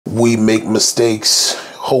we make mistakes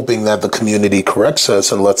hoping that the community corrects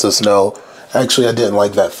us and lets us know, actually, I didn't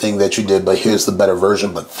like that thing that you did, but here's the better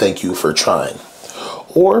version, but thank you for trying.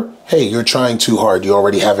 Or, hey, you're trying too hard. You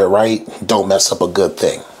already have it right. Don't mess up a good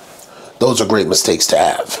thing. Those are great mistakes to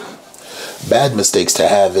have. Bad mistakes to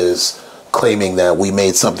have is claiming that we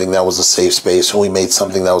made something that was a safe space, or we made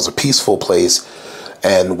something that was a peaceful place,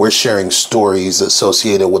 and we're sharing stories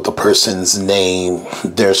associated with the person's name,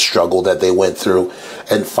 their struggle that they went through,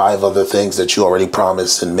 and 5 other things that you already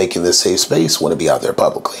promised in making this safe space want to be out there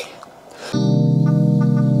publicly.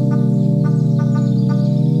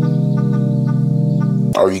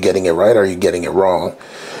 Are you getting it right? Or are you getting it wrong?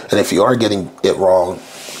 And if you are getting it wrong,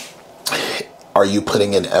 are you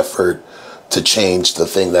putting in effort to change the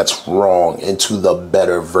thing that's wrong into the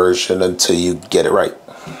better version until you get it right?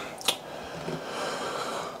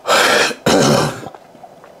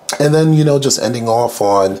 And then, just ending off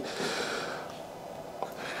on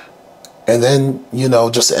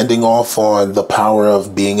the power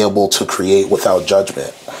of being able to create without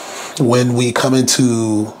judgment. When we come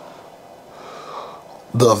into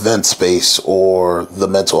the event space or the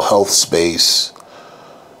mental health space,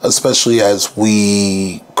 especially as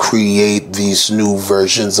we create these new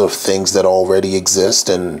versions of things that already exist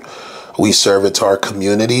and we serve it to our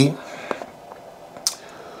community,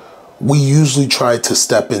 we usually try to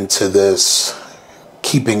step into this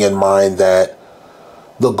keeping in mind that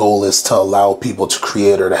the goal is to allow people to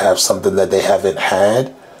create or to have something that they haven't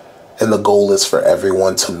had. And the goal is for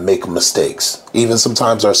everyone to make mistakes, even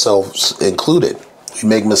sometimes ourselves included. We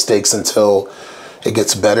make mistakes until it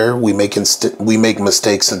gets better. We make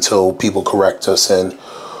mistakes until people correct us, and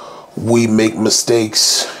we make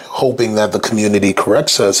mistakes hoping that the community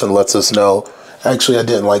corrects us and lets us know, actually, I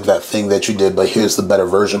didn't like that thing that you did, but here's the better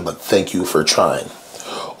version, but thank you for trying.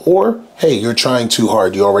 Or, hey, you're trying too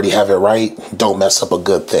hard. You already have it right. Don't mess up a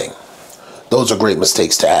good thing. Those are great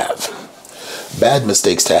mistakes to have. Bad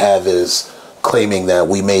mistakes to have is claiming that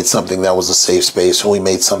we made something that was a safe space, or we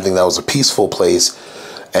made something that was a peaceful place,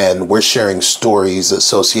 and we're sharing stories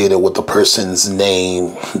associated with the person's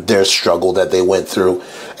name, their struggle that they went through,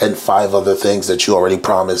 and 5 other things that you already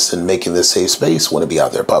promised in making this safe space want to be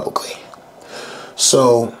out there publicly.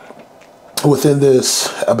 So within this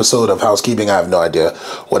episode of housekeeping, I have no idea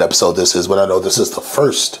what episode this is, but I know this is the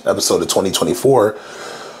first episode of 2024.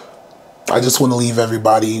 I just want to leave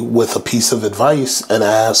everybody with a piece of advice and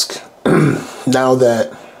ask, now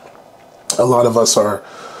that a lot of us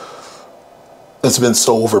it's been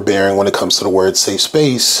so overbearing when it comes to the word safe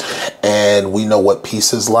space, and we know what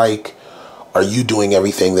peace is like, are you doing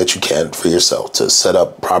everything that you can for yourself to set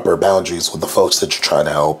up proper boundaries with the folks that you're trying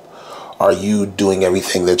to help? Are you doing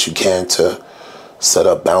everything that you can to set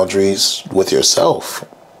up boundaries with yourself?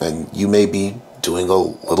 And you may be doing a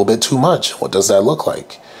little bit too much. What does that look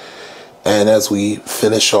like? And as we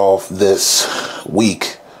finish off this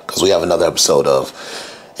week, because we have another episode of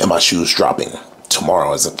In My Shoes dropping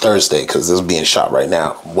tomorrow, isn't Thursday, because this is being shot right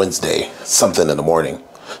now, Wednesday, something in the morning,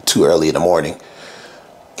 too early in the morning.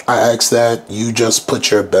 I ask that you just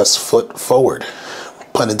put your best foot forward,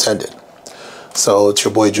 pun intended. So it's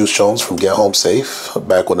your boy Juice Jones from GetHomeSafe,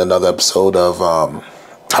 back with another episode of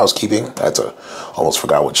housekeeping. Almost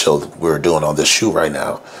forgot what show we were doing on this shoot right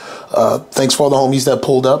now. Thanks for all the homies that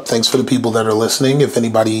pulled up. Thanks for the people that are listening. If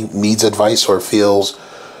anybody needs advice or feels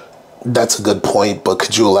that's a good point, but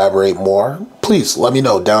could you elaborate more, please let me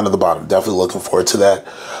know down at the bottom. Definitely looking forward to that.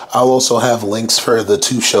 I'll also have links for the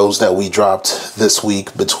 2 shows that we dropped this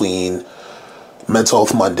week, between Mental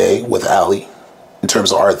Health Monday with Allie, in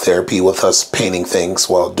terms of art therapy with us painting things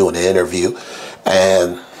while doing an interview,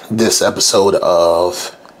 and this episode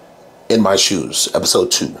of In My Shoes, episode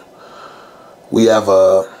 2. We have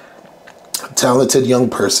a talented young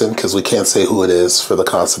person, because we can't say who it is for the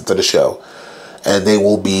concept of the show, and they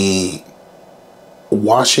will be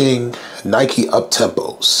washing Nike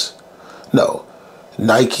Up-Tempos. No,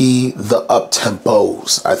 Nike the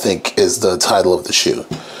Up-Tempos, I think, is the title of the shoe.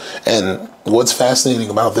 And what's fascinating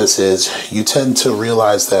about this is you tend to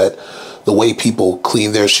realize that the way people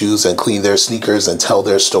clean their shoes and clean their sneakers and tell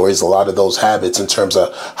their stories, a lot of those habits in terms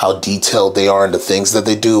of how detailed they are in the things that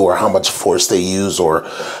they do, or how much force they use, or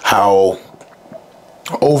how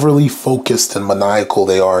overly focused and maniacal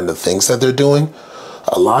they are in the things that they're doing,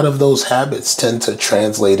 a lot of those habits tend to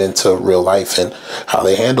translate into real life and how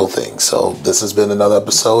they handle things. So this has been another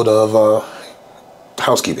episode of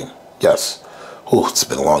housekeeping. Yes. Ooh, it's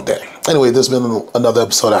been a long day. Anyway, this has been another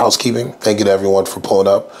episode of housekeeping. Thank you to everyone for pulling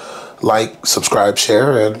up. Like, subscribe,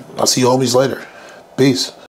 share, and I'll see you homies later. Peace.